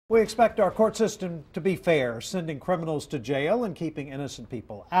We expect our court system to be fair, sending criminals to jail and keeping innocent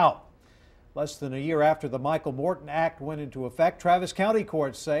people out. Less than a year after the Michael Morton Act went into effect, Travis County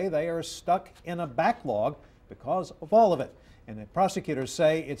courts say they are stuck in a backlog because of all of it. And the prosecutors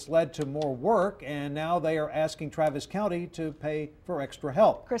say it's led to more work, and now they are asking Travis County to pay for extra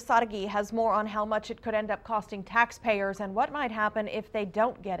help. Chris Sadeghi has more on how much it could end up costing taxpayers and what might happen if they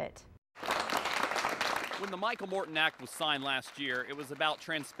don't get it. When the Michael Morton Act was signed last year, it was about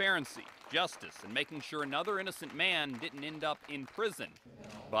transparency, justice, and making sure another innocent man didn't end up in prison.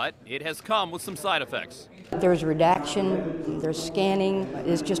 But it has come with some side effects. There's redaction, there's scanning.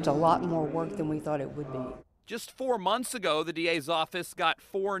 It's just a lot more work than we thought it would be. Just 4 months ago, the DA's office got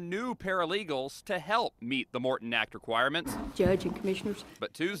 4 new paralegals to help meet the Morton Act requirements. Judge and commissioners.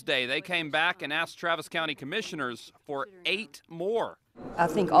 But Tuesday, they came back and asked Travis County commissioners for 8 more. I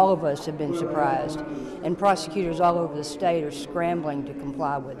think all of us have been surprised, and prosecutors all over the state are scrambling to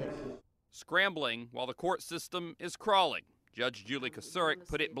comply with it. Scrambling while the court system is crawling. Judge Julie Kasurik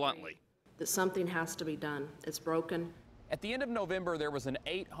put it bluntly. That something has to be done. It's broken. At the end of November, there was an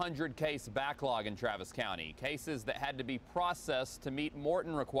 800-case backlog in Travis County, cases that had to be processed to meet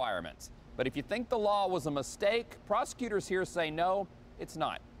Morton requirements. But if you think the law was a mistake, prosecutors here say no, it's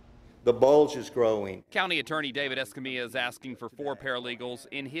not. The bulge is growing. County Attorney David Escamilla is asking for 4 paralegals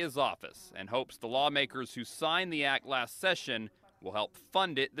in his office and hopes the lawmakers who signed the act last session will help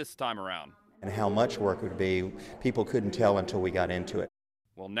fund it this time around. And how much work it would be, people couldn't tell until we got into it.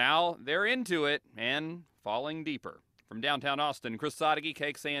 Well, now they're into it and falling deeper. From downtown Austin, Chris Sadeghi,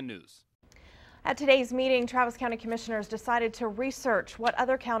 KXAN News. At today's meeting, Travis County commissioners decided to research what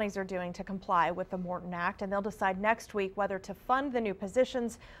other counties are doing to comply with the Morton Act, and they'll decide next week whether to fund the new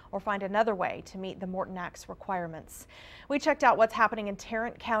positions or find another way to meet the Morton Act's requirements. We checked out what's happening in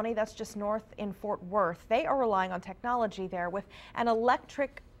Tarrant County, that's just north in Fort Worth. They are relying on technology there with an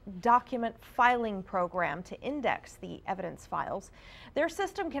electric document filing program to index the evidence files. Their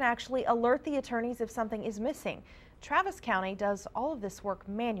system can actually alert the attorneys if something is missing. Travis County does all of this work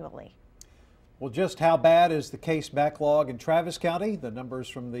manually. Well, just how bad is the case backlog in Travis County? The numbers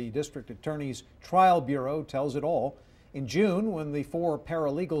from the District Attorney's Trial Bureau tells it all. In June, when the 4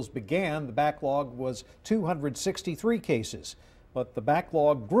 paralegals began, the backlog was 263 cases. But the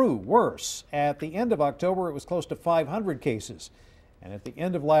backlog grew worse. At the end of October, it was close to 500 cases. And at the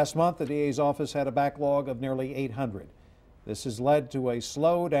end of last month, the DA's office had a backlog of nearly 800. This has led to a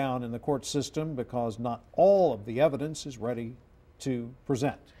slowdown in the court system because not all of the evidence is ready to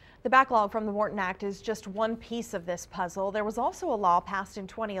present. The backlog from the Morton Act is just one piece of this puzzle. There was also a law passed in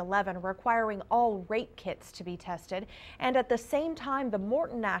 2011 requiring all rape kits to be tested. And at the same time the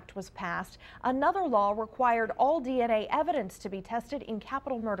Morton Act was passed, another law required all DNA evidence to be tested in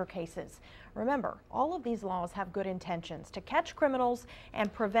capital murder cases. Remember, all of these laws have good intentions to catch criminals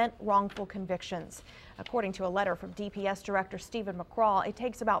and prevent wrongful convictions. According to a letter from DPS Director Stephen McCraw, it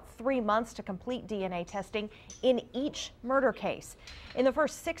takes about 3 months to complete DNA testing in each murder case. In the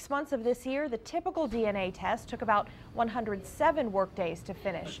first 6 months of this year, the typical DNA test took about 107 workdays to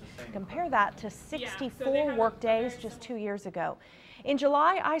finish. Compare that to 64 workdays just 2 years ago. In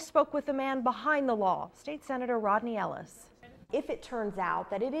July, I spoke with the man behind the law, State Senator Rodney Ellis. If it turns out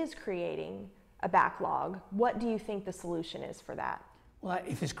that it is creating a backlog, what do you think the solution is for that? Well,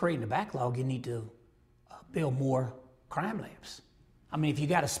 if it's creating a backlog, you need to build more crime labs. I mean, if you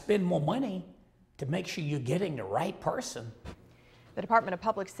got to spend more money to make sure you're getting the right person. The Department of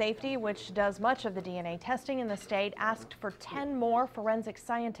Public Safety, which does much of the DNA testing in the state, asked for 10 more forensic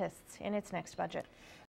scientists in its next budget.